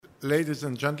Ladies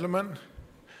and gentlemen,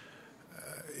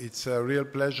 it's a real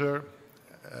pleasure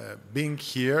being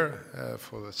here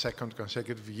for the second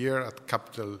consecutive year at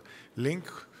Capital Link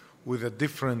with a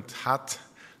different hat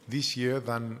this year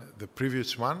than the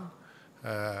previous one.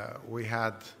 We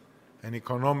had an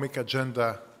economic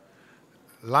agenda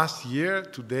last year.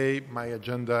 Today my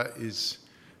agenda is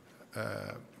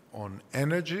on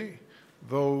energy,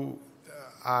 though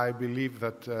I believe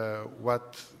that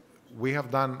what we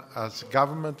have done as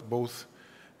government, both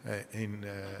in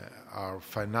our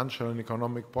financial and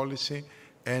economic policy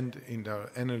and in our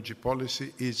energy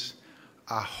policy, is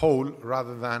a whole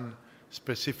rather than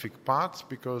specific parts,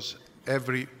 because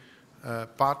every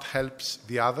part helps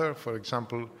the other. For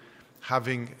example,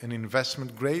 having an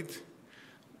investment grade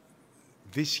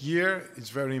this year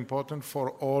is very important for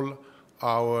all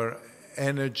our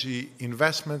energy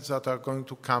investments that are going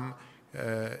to come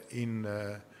in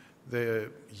the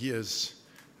years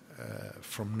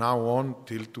from now on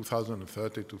till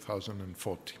 2030,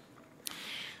 2040.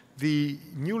 The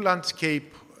new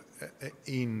landscape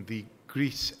in the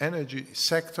Greece energy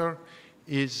sector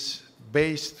is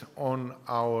based on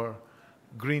our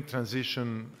green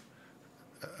transition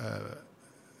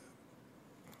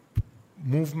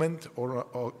movement or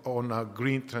on our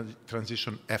green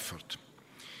transition effort.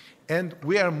 And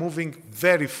we are moving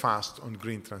very fast on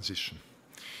green transition.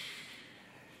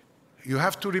 You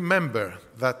have to remember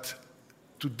that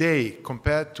today,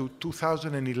 compared to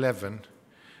 2011,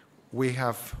 we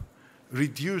have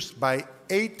reduced by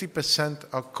 80%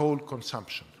 our coal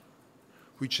consumption,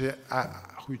 which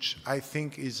I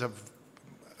think is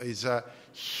a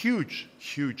huge,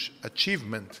 huge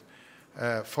achievement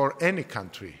for any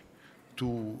country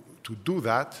to do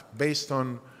that, based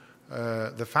on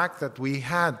the fact that we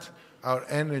had our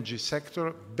energy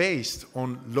sector based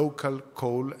on local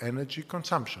coal energy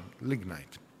consumption,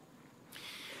 lignite.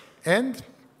 And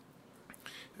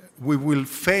we will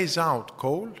phase out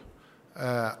coal.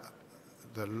 The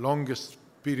longest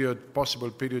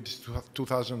possible period is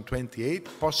 2028.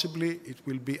 Possibly it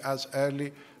will be as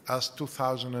early as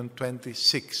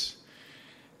 2026.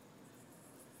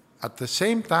 At the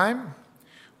same time,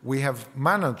 we have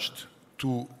managed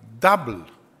to double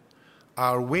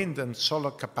our wind and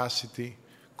solar capacity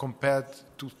compared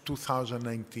to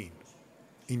 2019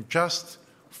 in just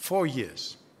 4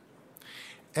 years.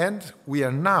 And we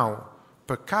are now,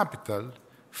 per capita,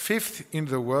 5th in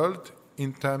the world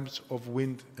in terms of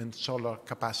wind and solar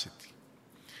capacity.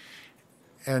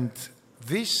 And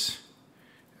this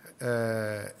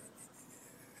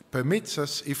permits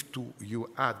us, if you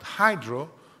add hydro,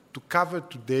 to cover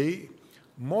today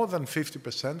more than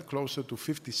 50%, closer to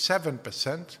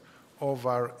 57%, of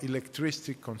our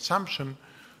electricity consumption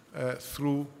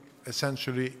through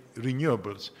essentially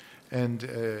renewables. And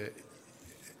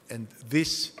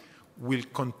this will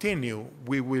continue.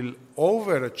 We will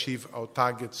overachieve our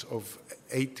targets of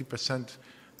 80%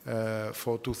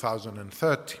 for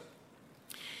 2030.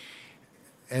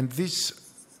 And this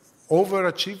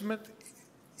overachievement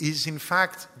is in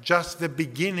fact just the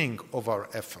beginning of our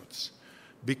efforts,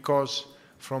 because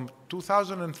from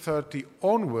 2030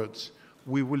 onwards,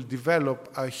 we will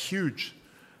develop a huge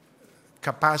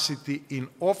capacity in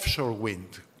offshore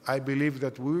wind. I believe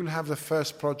that we will have the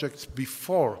first projects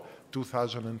before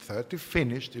 2030,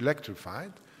 finished,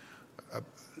 electrified,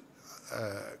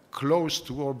 close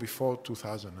to or before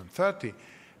 2030.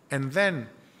 And then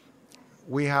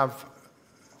we have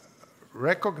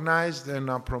recognized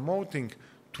and are promoting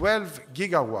 12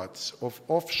 gigawatts of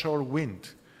offshore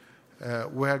wind,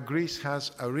 where Greece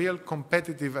has a real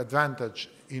competitive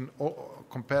advantage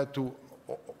compared to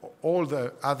all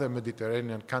the other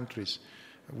Mediterranean countries,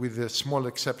 with the small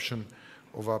exception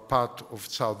of a part of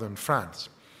southern France.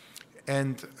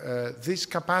 And this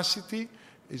capacity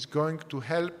is going to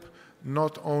help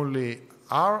not only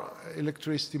our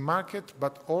electricity market,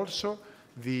 but also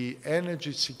the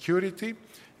energy security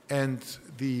and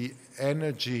the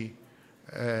energy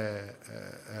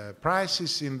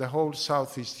prices in the whole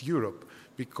Southeast Europe,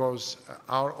 because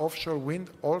our offshore wind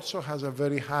also has a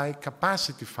very high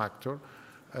capacity factor.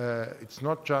 It's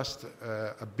not just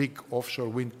a big offshore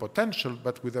wind potential,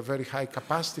 but with a very high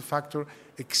capacity factor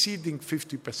exceeding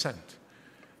 50%,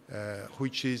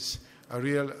 which is a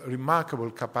real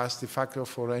remarkable capacity factor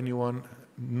for anyone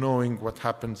knowing what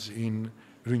happens in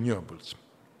renewables.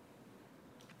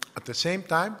 At the same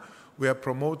time, we are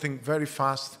promoting very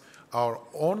fast our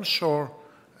onshore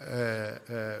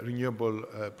renewable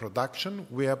production.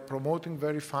 We are promoting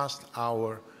very fast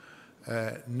our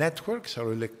networks,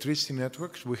 our electricity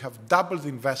networks. We have doubled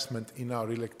investment in our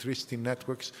electricity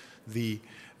networks. The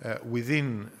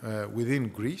within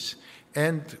Greece.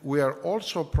 And we are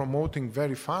also promoting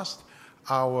very fast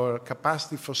our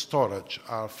capacity for storage.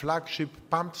 Our flagship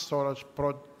pumped storage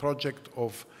project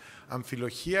of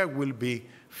Amphilochia will be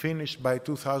finished by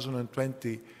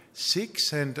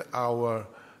 2026, and our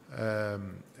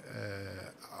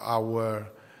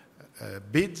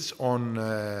bids on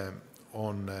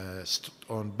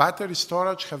battery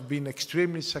storage have been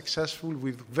extremely successful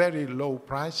with very low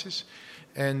prices,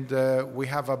 and we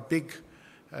have a big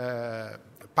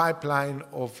pipeline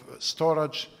of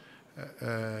storage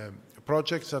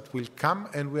projects that will come,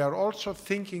 and we are also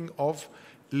thinking of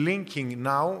linking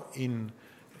now in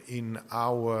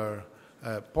our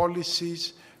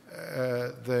policies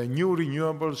the new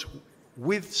renewables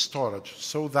with storage,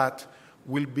 so that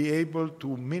we'll be able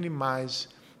to minimize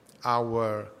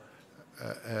our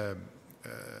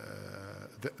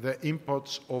the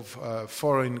imports of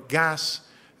foreign gas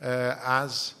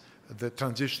as the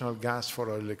transitional gas for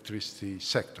our electricity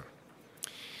sector.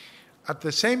 At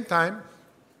the same time,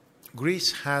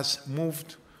 Greece has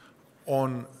moved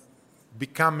on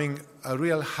becoming a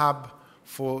real hub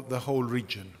for the whole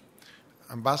region.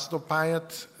 Ambassador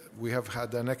Payet, we have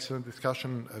had an excellent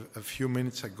discussion a few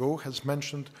minutes ago, has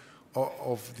mentioned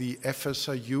of the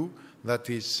FSRU that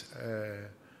is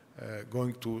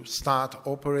going to start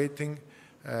operating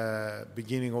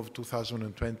beginning of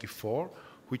 2024,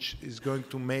 which is going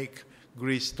to make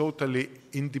Greece totally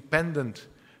independent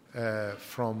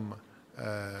from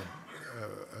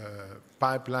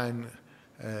pipeline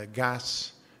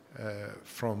gas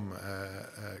from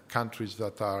countries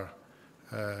that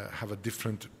have a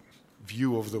different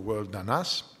view of the world than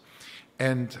us.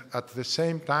 And at the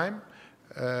same time,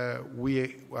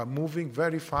 we are moving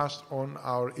very fast on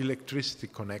our electricity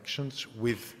connections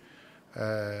with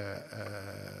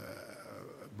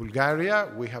Bulgaria.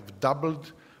 We have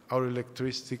doubled our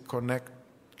electricity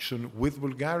connection with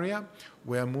Bulgaria.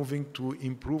 We are moving to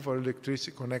improve our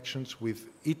electricity connections with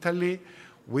Italy,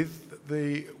 with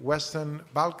the Western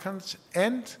Balkans,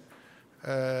 and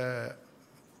the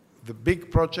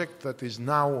big project that is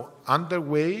now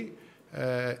underway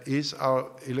is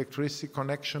our electricity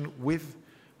connection with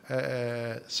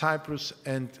Cyprus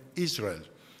and Israel,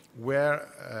 where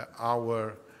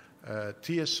our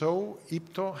TSO,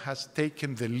 IPTO, has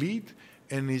taken the lead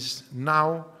and is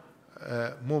now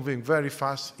moving very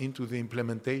fast into the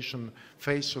implementation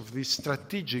phase of this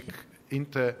strategic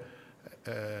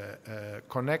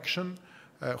interconnection,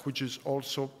 which is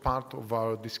also part of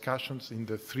our discussions in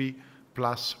the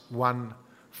 3+1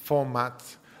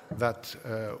 format that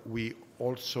we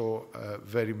also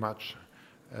very much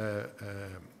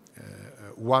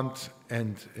want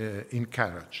and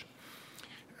encourage.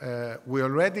 We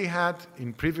already had,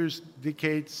 in previous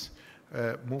decades,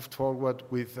 moved forward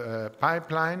with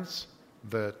pipelines.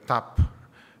 The TAP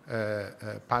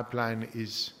pipeline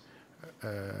is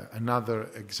another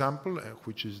example,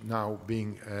 which is now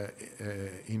being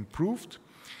improved.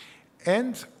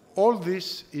 And all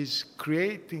this is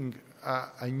creating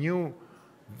a new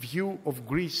view of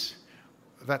Greece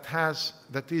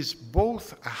that is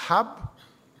both a hub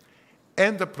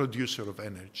and a producer of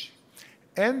energy.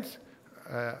 And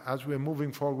as we're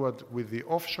moving forward with the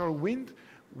offshore wind,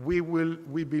 we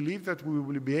believe that we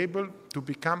will be able to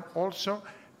become also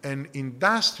an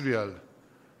industrial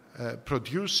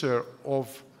producer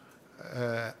of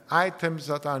items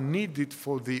that are needed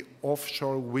for the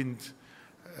offshore wind,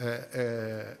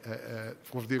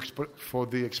 for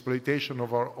the exploitation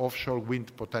of our offshore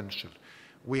wind potential.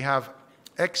 We have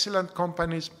excellent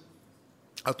companies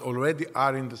that already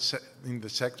are in the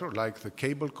sector, like the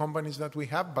cable companies that we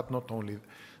have, but not only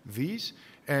these.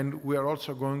 And we are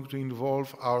also going to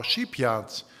involve our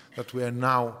shipyards that we are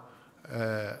now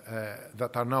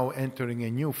that are now entering a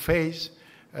new phase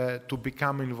to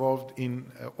become involved in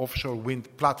offshore wind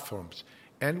platforms.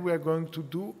 And we are going to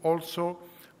do also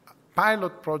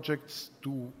pilot projects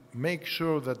to make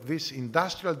sure that this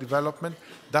industrial development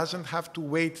doesn't have to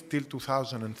wait till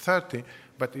 2030,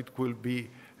 but it will be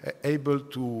able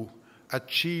to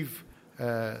achieve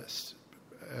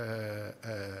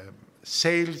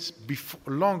sales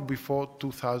long before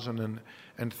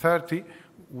 2030.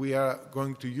 We are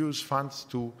going to use funds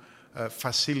to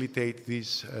facilitate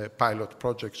these pilot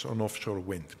projects on offshore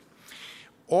wind.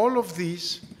 All of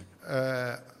these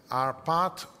are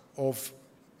part of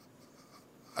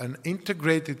an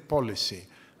integrated policy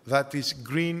that is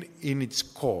green in its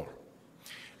core.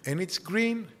 And it's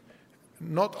green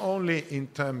not only in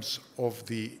terms of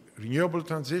the renewable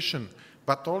transition,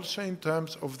 but also in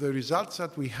terms of the results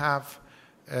that we have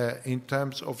in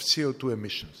terms of CO2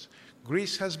 emissions.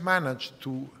 Greece has managed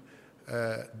to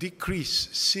decrease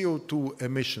CO2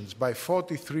 emissions by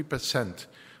 43%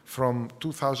 from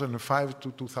 2005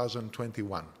 to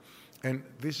 2021. And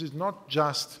this is not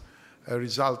just a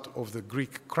result of the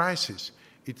Greek crisis,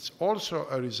 it's also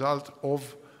a result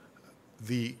of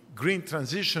the green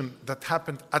transition that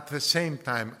happened at the same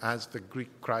time as the Greek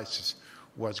crisis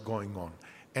was going on.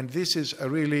 And this is a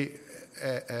really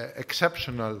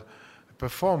exceptional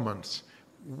performance.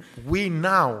 We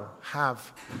now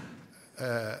have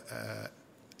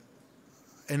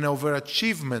an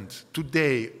overachievement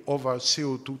today of our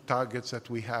CO2 targets that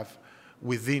we have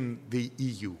within the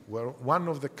EU. We're one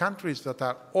of the countries that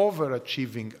are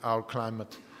overachieving our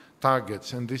climate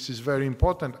targets, and this is very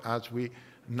important as we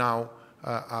now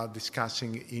are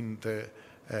discussing in the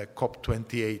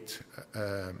COP28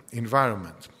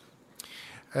 environment.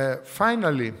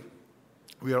 Finally,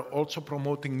 we are also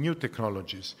promoting new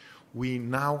technologies. We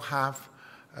now have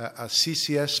a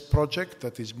CCS project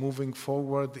that is moving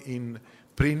forward in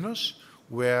Prinos,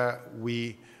 where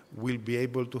we will be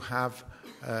able to have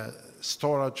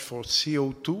storage for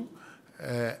CO2.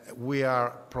 We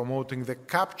are promoting the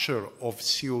capture of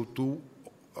CO2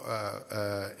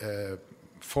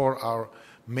 for our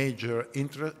major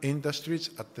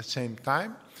industries at the same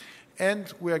time.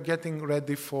 And we are getting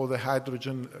ready for the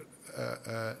hydrogen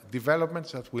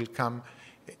developments that will come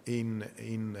in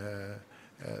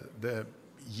the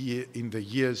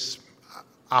years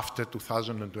after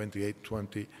 2028,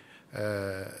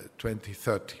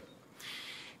 2030.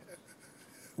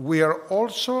 We are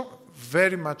also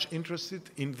very much interested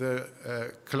in the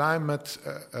climate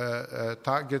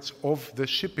targets of the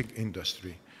shipping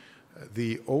industry.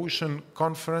 The ocean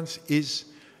conference is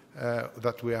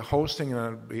that we are hosting,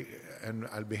 and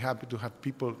I'll be happy to have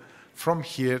people from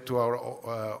here to our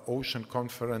ocean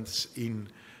conference in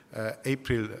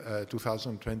April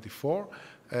 2024,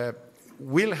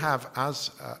 will have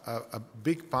as a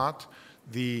big part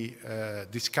the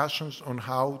discussions on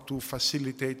how to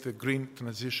facilitate the green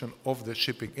transition of the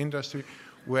shipping industry,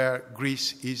 where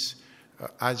Greece is,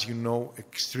 as you know,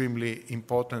 extremely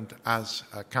important as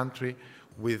a country,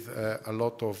 with a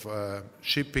lot of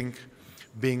shipping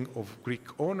being of Greek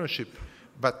ownership.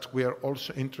 But we are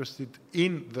also interested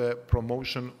in the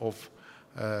promotion of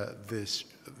this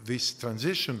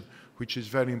transition, which is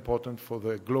very important for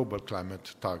the global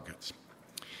climate targets.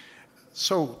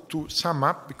 So to sum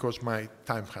up, because my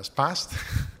time has passed,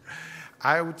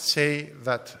 I would say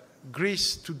that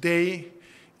Greece today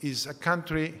is a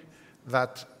country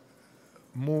that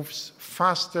moves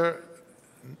faster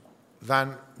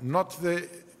than not the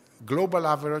global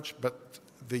average, but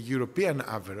the European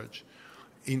average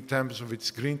in terms of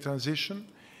its green transition.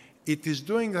 It is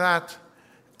doing that,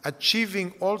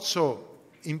 achieving also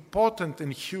important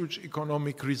and huge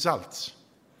economic results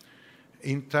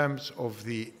in terms of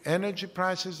the energy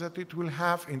prices that it will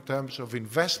have, in terms of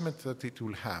investment that it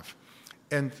will have.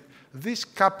 And this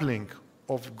coupling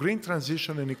of green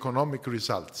transition and economic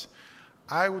results,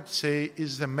 I would say,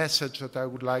 is the message that I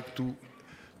would like to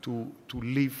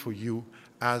leave for you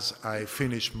as I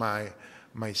finish my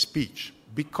speech.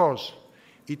 Because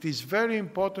it is very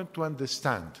important to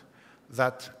understand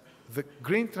that the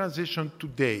green transition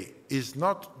today is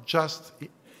not just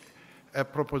a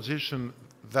proposition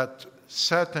that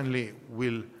certainly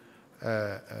will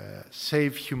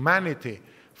save humanity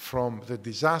from the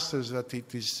disasters that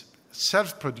it is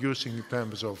self-producing in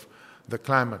terms of the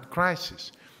climate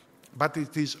crisis, but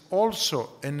it is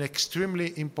also an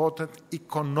extremely important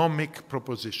economic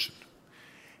proposition.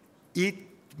 It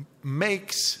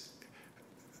makes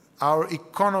our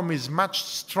economies much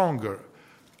stronger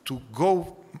to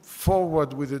go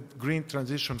forward with the green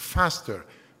transition faster,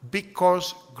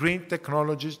 because green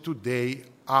technologies today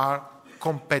are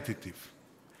competitive.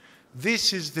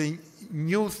 This is the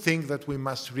new thing that we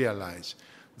must realize,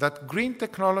 that green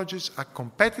technologies are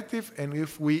competitive, and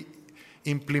if we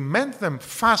implement them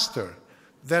faster,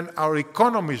 then our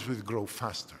economies will grow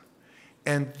faster.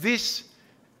 And this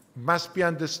must be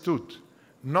understood,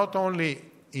 not only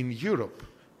in Europe,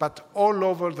 but all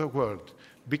over the world,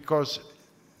 because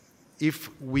if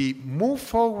we move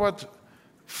forward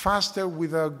faster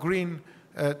with our green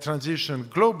transition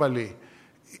globally,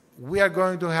 we are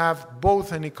going to have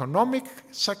both an economic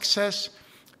success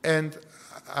and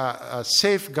a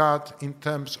safeguard in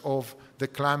terms of the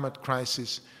climate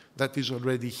crisis that is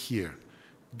already here.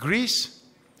 Greece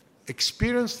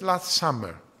experienced last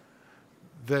summer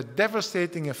the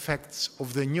devastating effects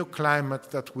of the new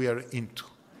climate that we are into.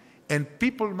 And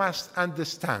people must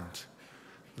understand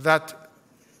that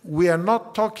we are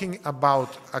not talking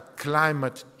about a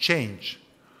climate change.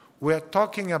 We are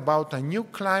talking about a new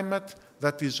climate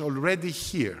that is already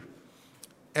here.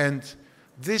 And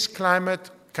this climate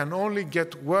can only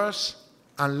get worse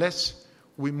unless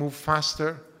we move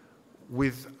faster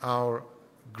with our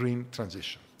green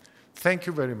transition. Thank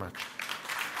you very much.